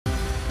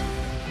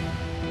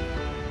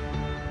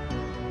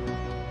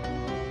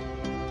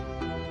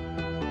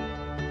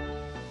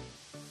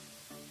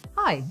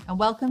Hi, and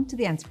welcome to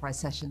the Enterprise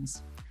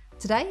Sessions.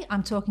 Today,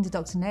 I'm talking to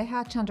Dr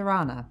Neha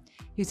Chandarana,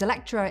 who's a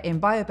lecturer in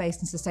Bio-based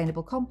and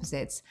Sustainable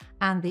Composites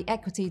and the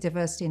Equity,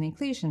 Diversity and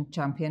Inclusion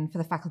Champion for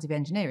the Faculty of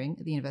Engineering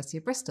at the University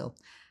of Bristol.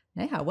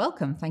 Neha,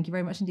 welcome. Thank you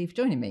very much indeed for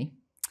joining me.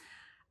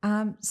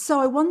 So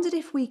I wondered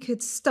if we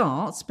could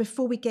start,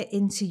 before we get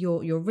into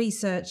your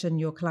research and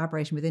your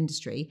collaboration with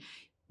industry,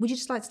 would you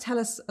just like to tell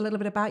us a little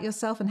bit about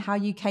yourself and how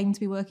you came to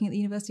be working at the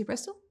University of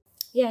Bristol?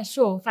 Yeah,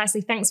 sure.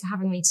 Firstly, thanks for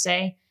having me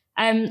today.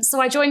 So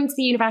I joined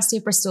the University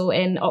of Bristol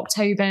in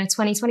October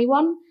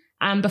 2021.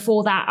 And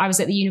before that, I was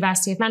at the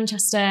University of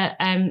Manchester.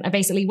 I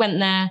basically went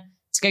there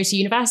to go to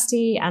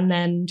university and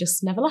then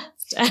just never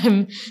left.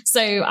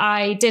 So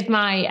I did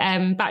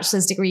my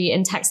bachelor's degree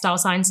in textile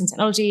science and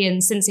technology.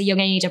 And since a young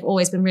age, I've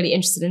always been really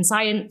interested in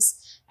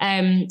science.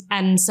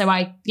 And so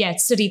I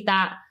studied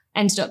that,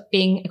 ended up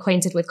being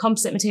acquainted with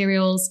composite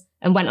materials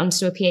and went on to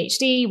do a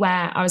PhD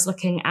where I was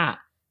looking at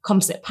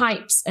composite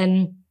pipes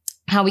and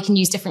how we can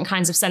use different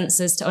kinds of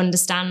sensors to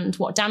understand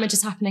what damage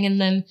is happening in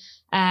them.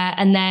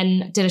 And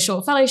then did a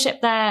short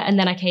fellowship there. And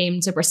then I came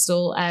to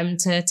Bristol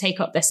to take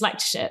up this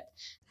lectureship.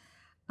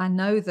 I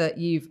know that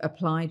you've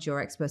applied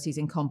your expertise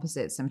in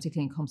composites, and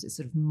particularly in composites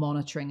sort of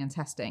monitoring and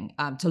testing,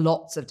 to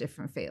lots of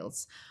different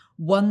fields.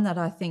 One that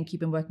I think you've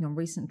been working on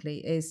recently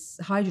is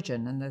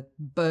hydrogen and the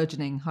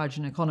burgeoning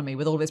hydrogen economy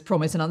with all of its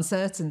promise and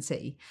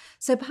uncertainty.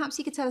 So perhaps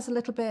you could tell us a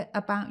little bit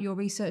about your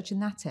research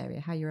in that area,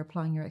 how you're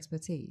applying your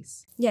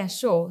expertise. Yeah,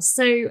 sure.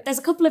 So there's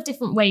a couple of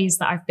different ways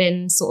that I've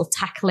been sort of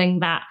tackling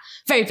that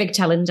very big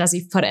challenge, as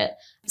you've put it.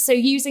 So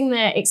using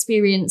the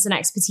experience and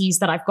expertise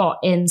that I've got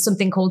in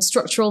something called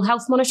structural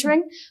health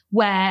monitoring,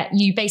 where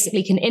you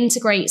basically can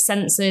integrate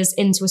sensors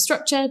into a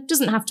structure.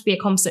 Doesn't have to be a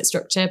composite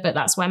structure, but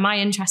that's where my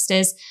interest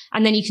is.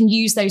 And then you can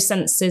use those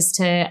sensors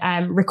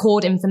to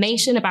record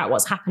information about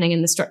what's happening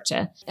in the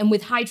structure. And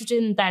with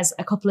hydrogen, there's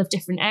a couple of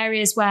different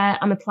areas where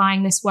I'm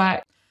applying this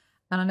work.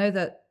 And I know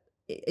that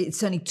it's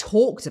certainly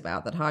talked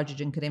about that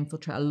hydrogen could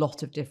infiltrate a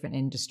lot of different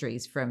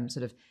industries, from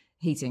sort of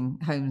heating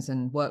homes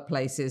and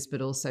workplaces,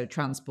 but also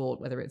transport,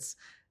 whether it's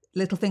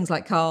little things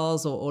like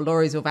cars or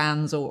lorries or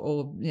vans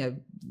or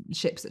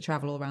ships that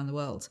travel all around the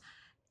world.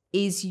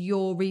 Is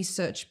your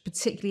research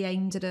particularly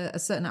aimed at a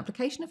certain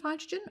application of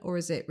hydrogen, or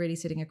is it really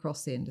sitting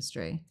across the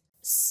industry?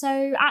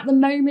 So at the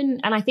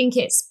moment, and I think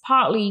it's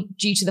partly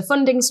due to the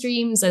funding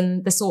streams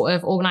and the sort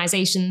of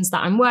organisations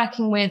that I'm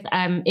working with,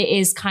 it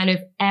is kind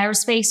of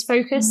aerospace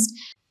focused.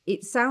 Mm-hmm.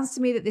 It sounds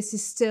to me that this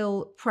is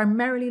still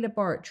primarily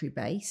laboratory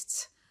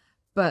based,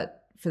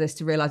 but for this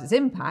to realise its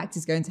impact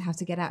is going to have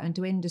to get out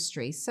into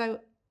industry. So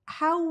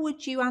how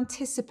would you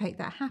anticipate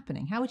that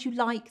happening? How would you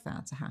like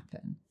that to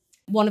happen?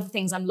 One of the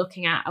things I'm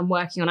looking at and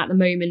working on at the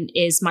moment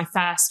is my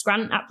first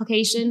grant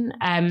application.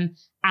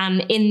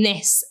 And in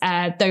this,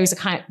 those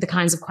are the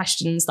kinds of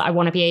questions that I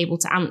want to be able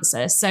to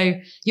answer. So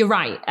you're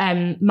right.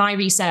 My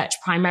research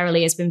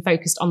primarily has been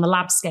focused on the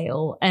lab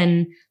scale.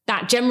 And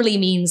that generally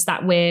means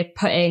that we're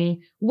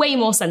putting way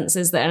more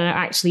sensors than are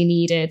actually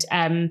needed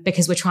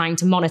because we're trying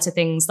to monitor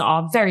things that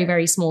are very,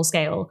 very small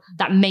scale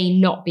that may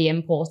not be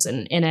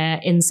important in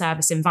an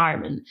in-service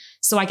environment.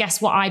 So I guess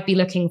what I'd be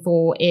looking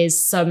for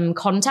is some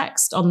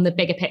context on the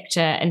bigger picture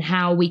and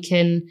how we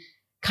can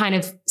kind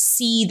of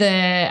see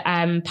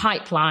the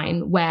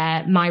pipeline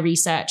where my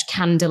research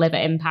can deliver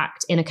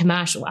impact in a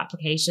commercial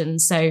application.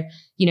 So,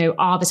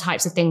 are the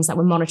types of things that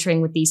we're monitoring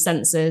with these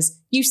sensors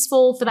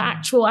useful for the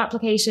actual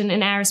application in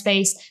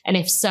aerospace? And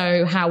if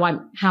so, how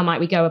might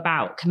we go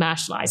about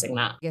commercializing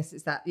that? I guess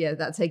it's that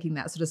taking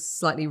that sort of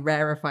slightly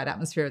rarefied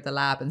atmosphere of the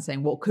lab and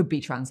saying what could be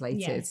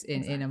translated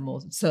in a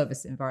more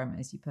service environment,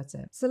 as you put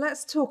it. So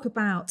let's talk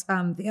about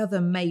the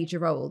other major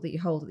role that you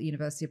hold at the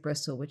University of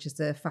Bristol, which is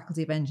the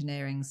Faculty of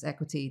Engineering's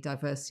Equity,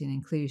 Diversity and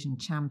Inclusion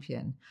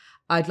Champion.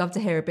 I'd love to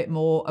hear a bit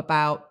more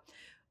about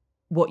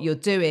what you're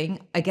doing.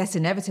 I guess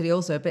inevitably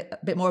also a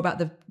bit more about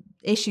the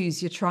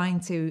issues you're trying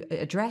to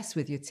address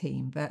with your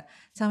team. But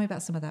tell me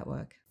about some of that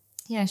work.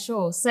 Yeah,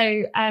 sure.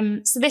 So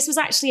this was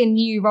actually a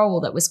new role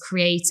that was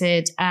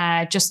created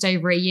just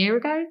over a year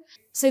ago.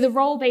 So the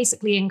role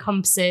basically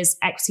encompasses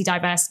equity,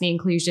 diversity, and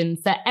inclusion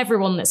for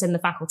everyone that's in the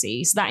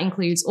faculty. So that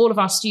includes all of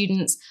our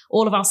students,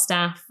 all of our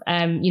staff,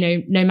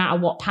 no matter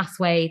what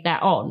pathway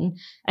they're on.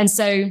 And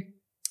so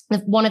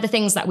one of the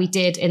things that we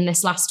did in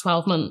this last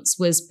 12 months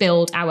was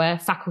build our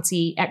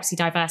faculty equity,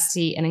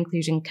 diversity and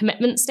inclusion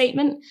commitment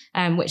statement,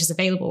 which is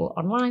available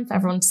online for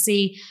everyone to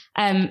see.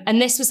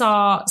 And this was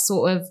our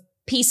sort of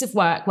piece of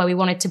work where we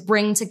wanted to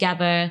bring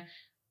together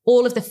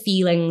all of the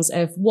feelings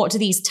of what do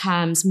these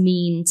terms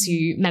mean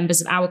to members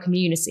of our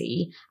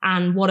community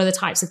and what are the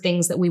types of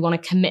things that we want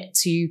to commit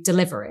to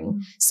delivering.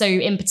 So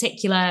in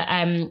particular,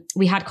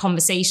 we had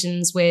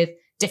conversations with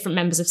different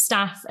members of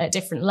staff at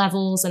different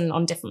levels and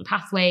on different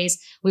pathways.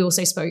 We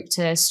also spoke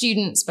to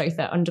students, both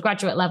at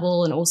undergraduate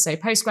level and also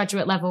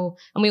postgraduate level.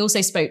 And we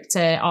also spoke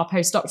to our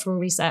postdoctoral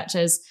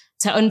researchers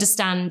to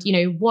understand,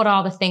 what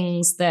are the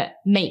things that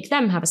make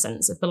them have a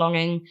sense of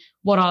belonging?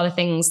 What are the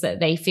things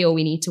that they feel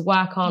we need to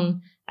work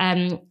on?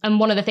 And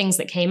one of the things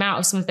that came out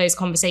of some of those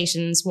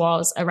conversations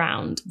was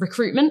around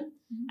recruitment.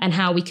 and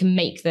how we can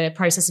make the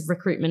process of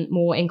recruitment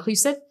more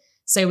inclusive.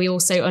 So we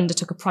also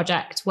undertook a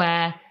project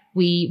where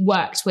we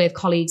worked with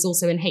colleagues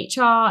also in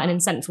HR and in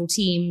central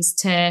teams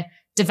to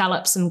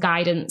develop some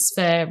guidance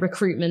for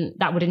recruitment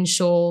that would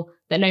ensure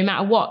that no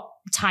matter what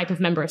type of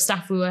member of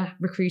staff we were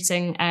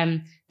recruiting,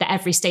 that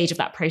every stage of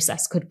that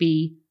process could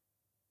be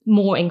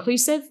more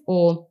inclusive,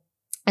 or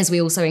as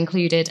we also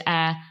included,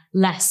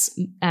 less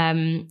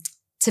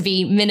to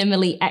be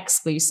minimally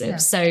exclusive. Yeah.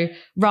 So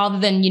rather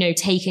than,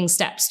 taking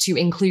steps to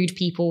include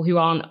people who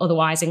aren't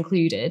otherwise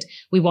included,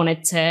 we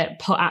wanted to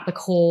put at the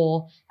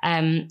core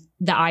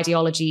the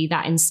ideology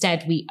that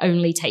instead we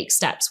only take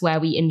steps where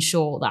we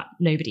ensure that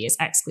nobody is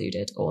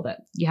excluded or that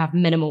you have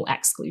minimal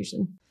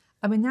exclusion.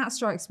 I mean, that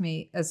strikes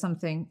me as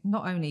something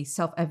not only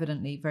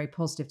self-evidently very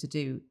positive to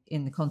do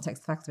in the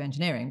context of faculty of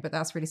engineering, but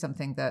that's really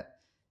something that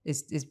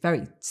is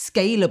very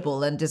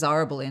scalable and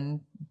desirable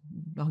in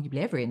arguably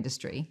every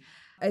industry.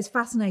 It's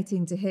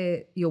fascinating to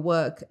hear your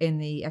work in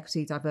the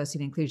equity, diversity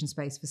and inclusion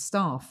space for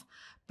staff,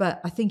 but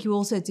I think you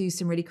also do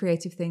some really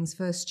creative things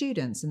for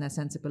students and their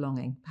sense of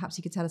belonging. Perhaps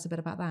you could tell us a bit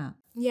about that.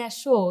 Yeah,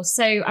 sure.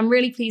 So I'm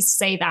really pleased to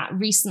say that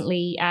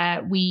recently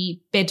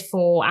we bid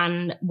for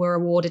and were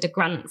awarded a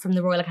grant from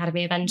the Royal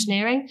Academy of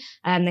Engineering.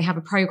 They have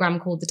a programme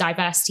called the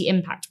Diversity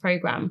Impact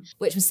Programme,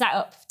 which was set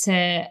up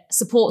to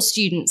support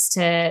students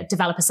to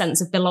develop a sense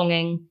of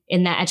belonging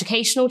in their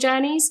educational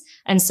journeys.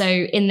 And so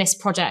in this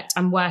project,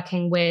 I'm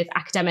working with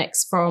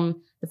academics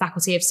from the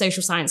Faculty of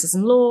Social Sciences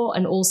and Law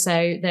and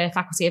also the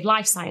Faculty of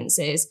Life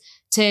Sciences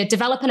to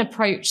develop an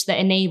approach that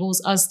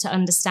enables us to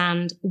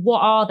understand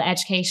what are the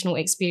educational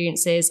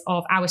experiences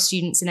of our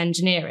students in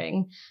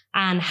engineering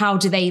and how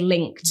do they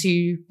link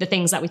to the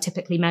things that we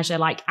typically measure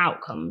like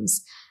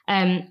outcomes.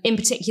 In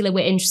particular,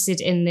 we're interested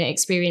in the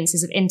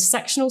experiences of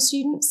intersectional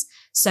students.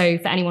 So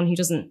for anyone who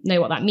doesn't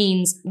know what that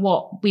means,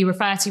 what we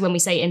refer to when we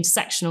say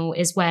intersectional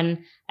is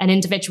when an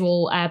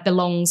individual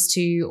belongs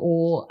to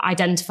or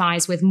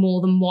identifies with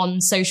more than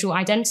one social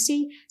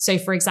identity. So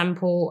for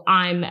example,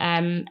 I'm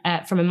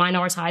from a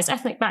minoritized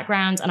ethnic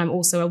background and I'm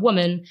also a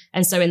woman.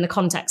 And so in the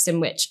context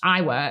in which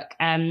I work,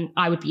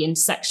 I would be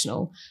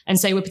intersectional. And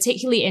so we're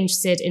particularly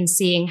interested in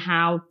seeing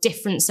how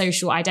different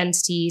social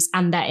identities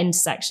and their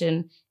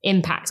intersection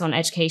impact on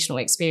educational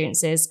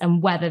experiences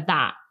and whether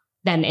that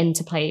then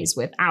interplays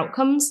with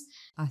outcomes.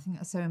 I think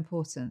that's so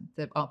important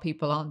that our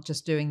people aren't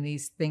just doing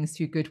these things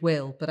through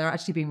goodwill, but are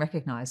actually being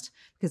recognised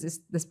because it's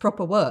this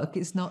proper work.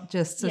 It's not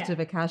just sort of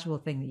a casual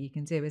thing that you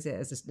can do, is it,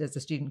 as a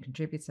student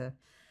contributor?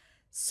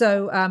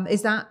 So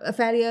is that a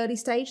fairly early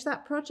stage,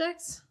 that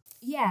project?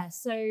 Yeah,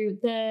 so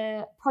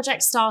the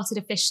project started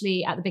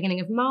officially at the beginning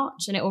of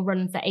March and it will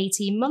run for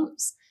 18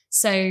 months.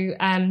 So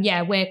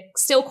we're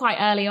still quite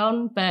early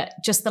on, but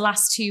just the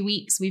last 2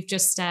 weeks, we've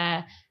just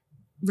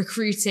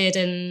recruited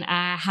and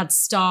had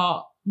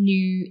start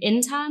new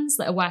interns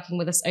that are working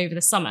with us over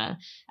the summer.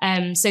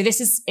 So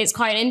it's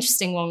quite an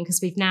interesting one because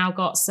we've now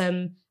got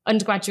some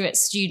undergraduate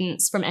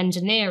students from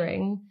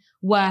engineering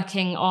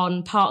working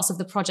on parts of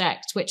the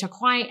project which are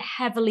quite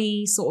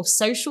heavily sort of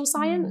social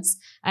science.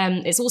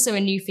 It's also a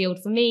new field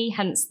for me,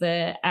 hence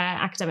the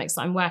academics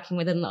that I'm working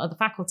with in the other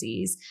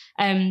faculties.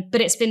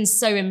 But it's been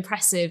so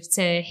impressive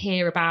to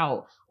hear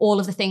about all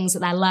of the things that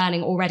they're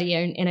learning already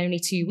in only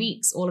 2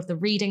 weeks, all of the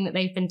reading that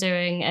they've been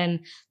doing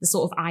and the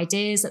sort of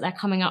ideas that they're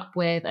coming up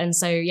with. And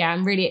so, yeah,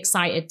 I'm really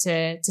excited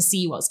to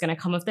see what's going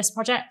to come of this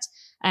project.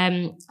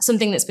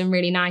 Something that's been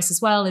really nice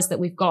as well is that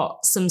we've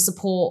got some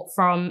support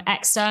from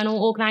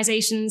external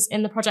organisations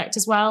in the project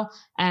as well,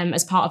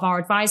 as part of our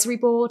advisory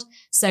board.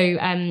 So,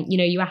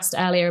 you asked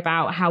earlier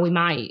about how we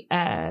might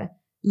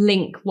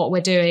link what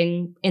we're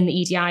doing in the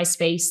EDI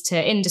space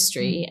to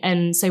industry.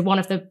 And so one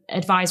of the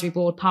advisory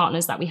board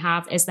partners that we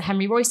have is the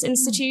Henry Royce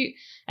Institute.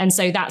 And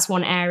so that's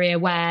one area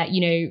where,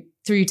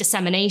 through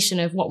dissemination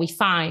of what we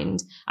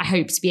find, I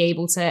hope to be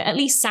able to at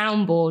least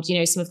soundboard,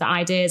 some of the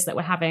ideas that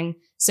we're having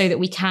so that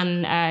we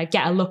can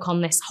get a look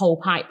on this whole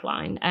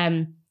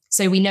pipeline.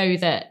 So we know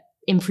that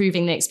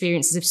improving the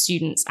experiences of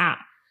students at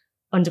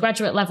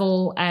undergraduate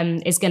level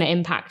is going to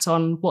impact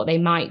on what they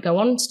might go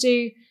on to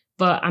do.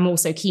 But I'm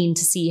also keen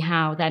to see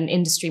how then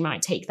industry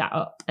might take that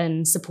up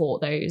and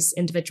support those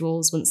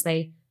individuals once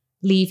they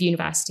leave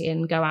university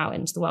and go out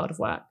into the world of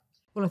work.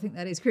 Well, I think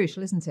that is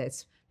crucial, isn't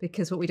it?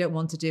 Because what we don't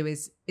want to do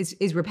is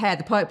repair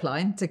the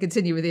pipeline, to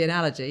continue with the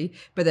analogy,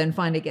 but then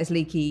find it gets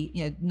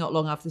leaky, not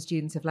long after the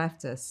students have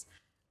left us.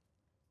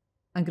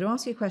 I'm going to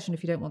ask you a question.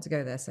 If you don't want to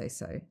go there, say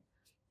so.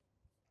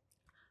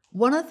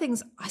 One of the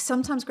things I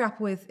sometimes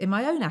grapple with in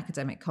my own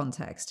academic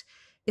context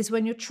is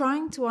when you're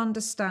trying to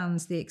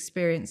understand the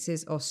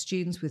experiences of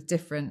students with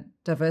different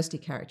diversity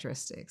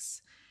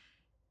characteristics,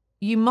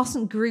 you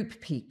mustn't group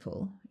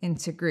people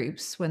into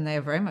groups when they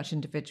are very much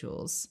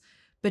individuals.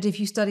 But if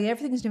you study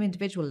everything at an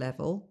individual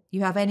level,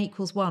 you have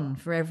n=1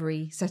 for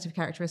every set of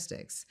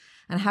characteristics.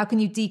 And how can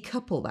you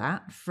decouple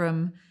that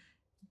from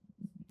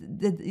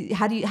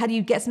how do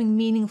you get something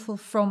meaningful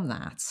from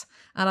that?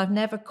 And I've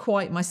never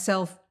quite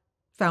myself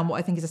found what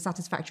I think is a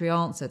satisfactory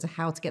answer to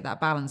how to get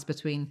that balance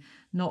between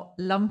not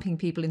lumping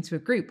people into a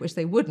group, which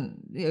they wouldn't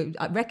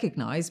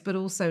recognise, but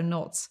also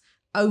not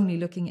only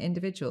looking at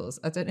individuals.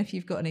 I don't know if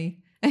you've got any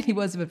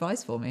words of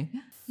advice for me.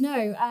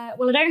 No,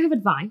 well, I don't have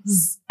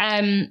advice,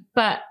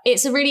 but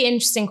it's a really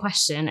interesting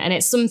question. And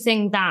it's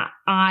something that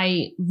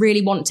I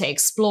really want to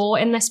explore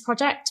in this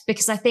project,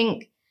 because I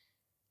think,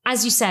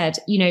 as you said,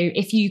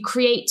 if you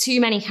create too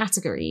many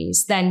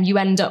categories, then you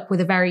end up with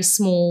a very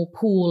small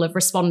pool of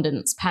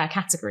respondents per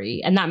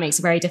category. And that makes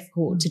it very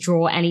difficult to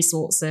draw any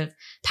sorts of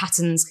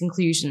patterns,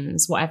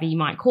 conclusions, whatever you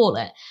might call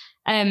it.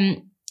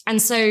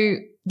 And so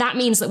that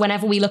means that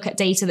whenever we look at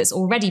data that's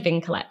already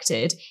been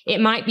collected, it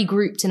might be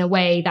grouped in a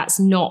way that's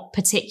not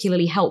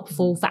particularly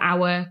helpful for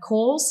our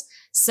cause.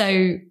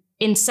 So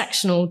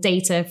intersectional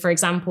data, for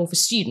example, for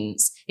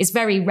students is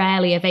very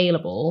rarely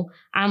available.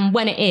 And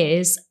when it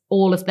is,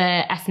 all of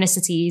the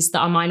ethnicities that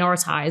are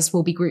minoritized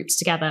will be grouped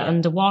together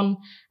under one,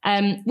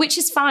 which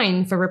is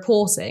fine for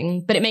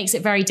reporting, but it makes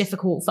it very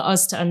difficult for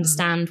us to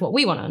understand what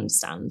we want to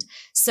understand.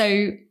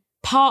 So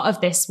part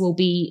of this will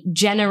be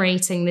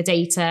generating the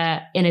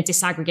data in a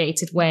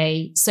disaggregated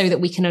way so that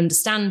we can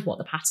understand what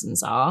the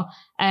patterns are.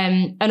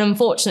 And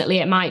unfortunately,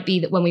 it might be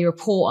that when we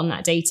report on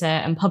that data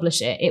and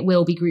publish it, it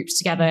will be grouped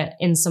together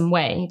in some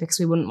way, because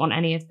we wouldn't want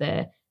any of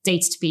the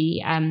data to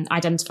be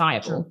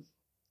identifiable. Sure.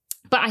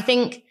 But I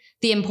think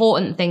the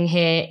important thing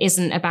here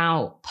isn't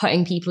about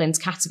putting people into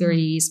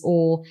categories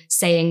or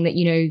saying that,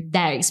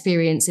 their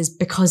experience is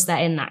because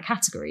they're in that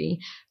category,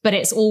 but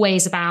it's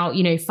always about,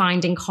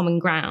 finding common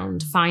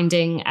ground,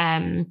 finding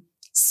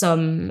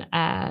some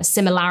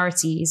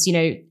similarities.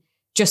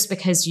 Just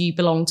because you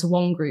belong to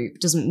one group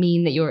doesn't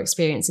mean that your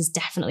experience is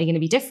definitely going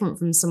to be different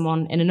from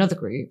someone in another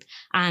group.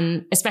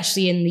 And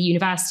especially in the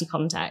university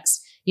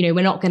context,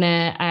 we're not going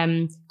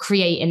to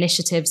create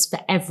initiatives for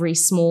every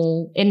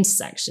small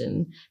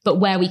intersection, but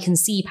where we can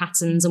see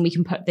patterns and we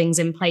can put things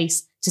in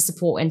place to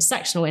support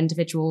intersectional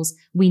individuals,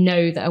 we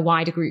know that a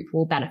wider group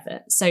will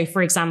benefit. So,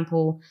 for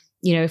example,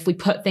 if we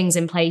put things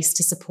in place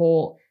to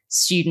support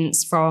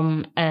students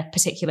from a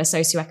particular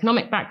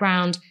socioeconomic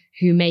background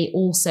who may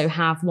also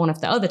have one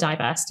of the other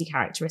diversity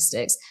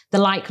characteristics, the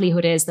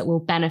likelihood is that we'll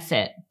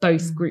benefit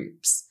both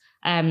groups.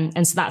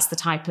 And so that's the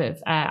type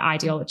of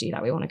ideology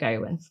that we want to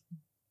go with.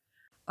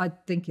 I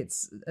think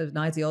it's an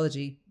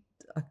ideology.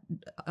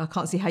 I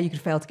can't see how you could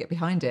fail to get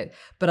behind it.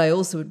 But I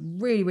also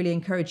would really, really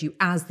encourage you,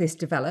 as this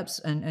develops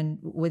and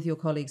with your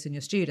colleagues and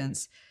your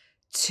students,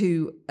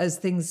 to, as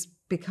things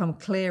become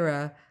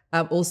clearer,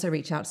 also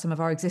reach out to some of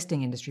our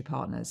existing industry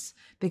partners,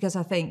 because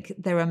I think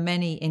there are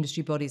many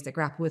industry bodies that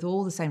grapple with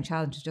all the same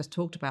challenges just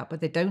talked about, but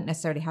they don't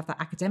necessarily have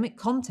that academic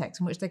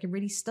context in which they can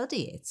really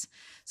study it.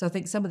 So I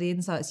think some of the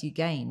insights you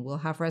gain will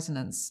have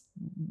resonance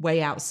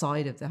way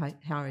outside of the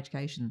higher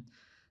education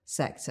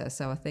sector.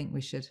 So I think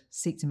we should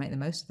seek to make the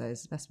most of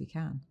those as best we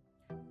can.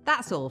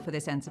 That's all for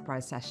this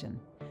enterprise session.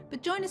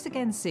 But join us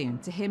again soon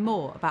to hear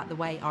more about the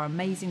way our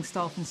amazing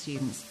staff and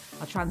students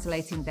are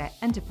translating their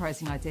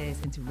enterprising ideas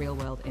into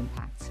real-world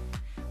impact.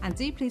 And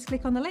do please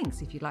click on the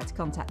links if you'd like to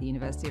contact the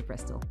University of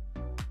Bristol.